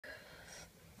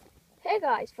Hey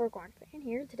guys, Furgorn Fan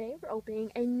here. Today we're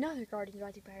opening another Guardians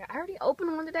of the Galaxy pack. I already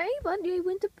opened one today, but I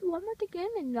went to Walmart again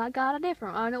and I got a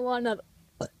different one. I don't want another.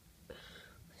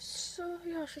 So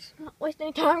yeah, let's just not waste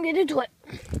any time, get into it.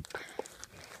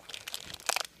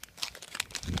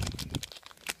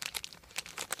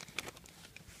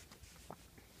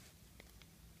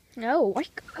 No, I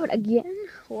got it again.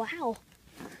 Wow.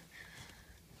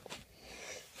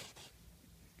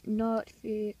 Not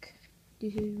fake.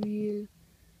 This is real.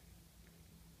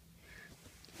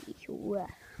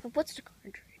 What's the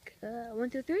card trick? 1,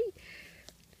 2, 3?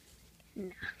 Nah,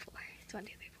 4. It's 1,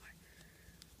 2, 3,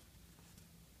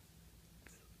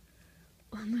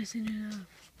 4. I'm messing it up.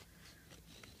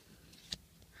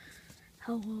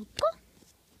 How will go?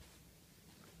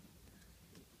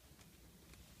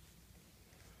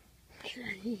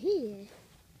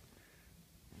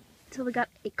 So we got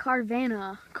a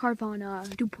Carvana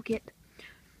duplicate.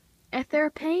 Ether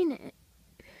Penis.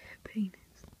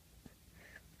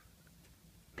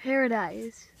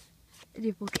 Paradise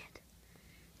duplicate.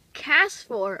 Cast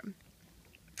form.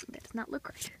 That does not look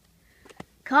right.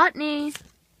 Cottony.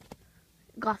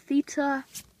 Gothita.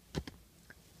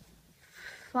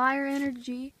 Fire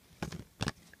energy.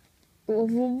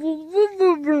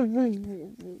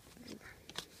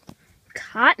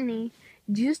 Cottony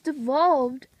just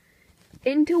evolved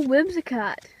into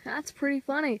Whimsicott. That's pretty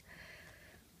funny.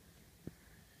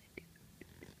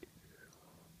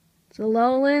 It's a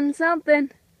Alolan something.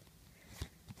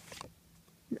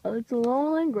 Oh, it's a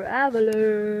Alolan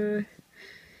Graveler.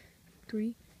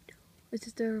 3, 2. Is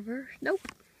this the reverse? Nope.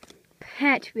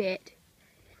 Patch Bit.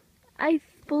 I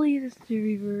believe it's the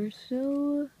reverse.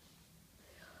 So,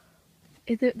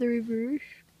 is it the reverse?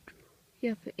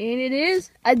 Yep, and it is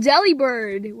a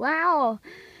Delibird. Wow,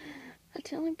 a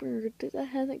Delibird that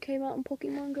hasn't came out in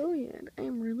Pokemon Go yet. I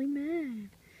am really mad.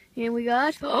 And we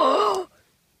got a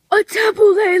Tapu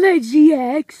Lele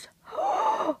GX.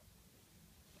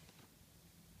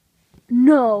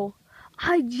 No,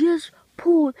 I just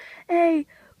pulled a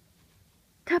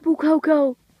Tapu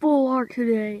Koko full art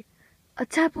today. A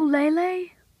Tapu Lele.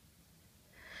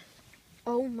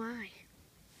 Oh my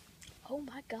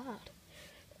God.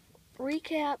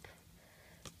 Recap.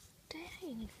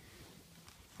 Dang.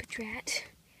 Patrat.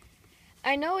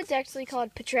 I know it's actually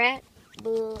called Patrat,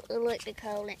 but I like to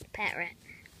call it Patrat.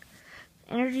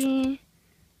 Energy.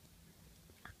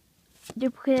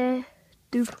 Duplicate.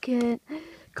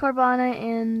 Carvana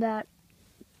and that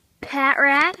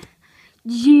Patrat.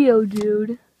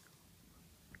 Geodude.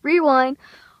 Rewind.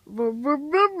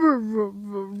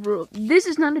 This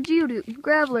is not a Geodude.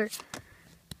 Graveler.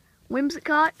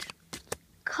 Whimsicott.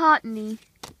 Cottony,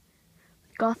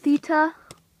 Gothita,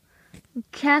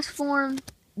 Castform,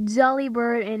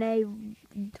 Delibird, and a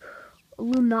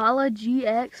Lunala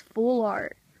GX full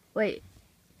art. Wait,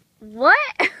 what?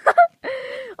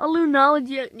 A Lunala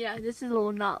GX? Yeah, this is a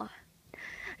Lunala.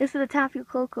 This is a Tapu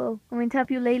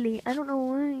Lele. I don't know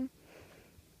why.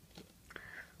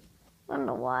 I don't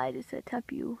know why this is a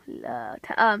Tapu Lunala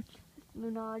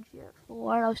GX full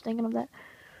art. I was thinking of that.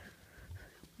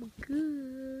 Oh my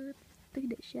God. Look at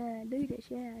that shine, look at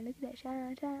that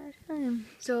shine.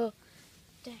 So,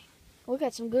 dang. We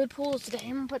got some good pulls today.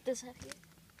 I'm gonna put this up here.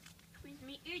 With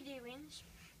me ear doings.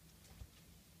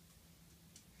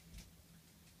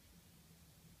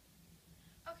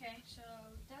 Okay, so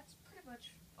that's pretty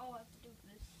much all I have to do for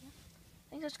this.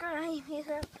 Thanks for subscribing.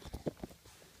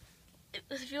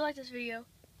 If you like this video,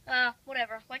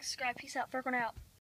 whatever. Like, subscribe. Peace out. Furgorn out.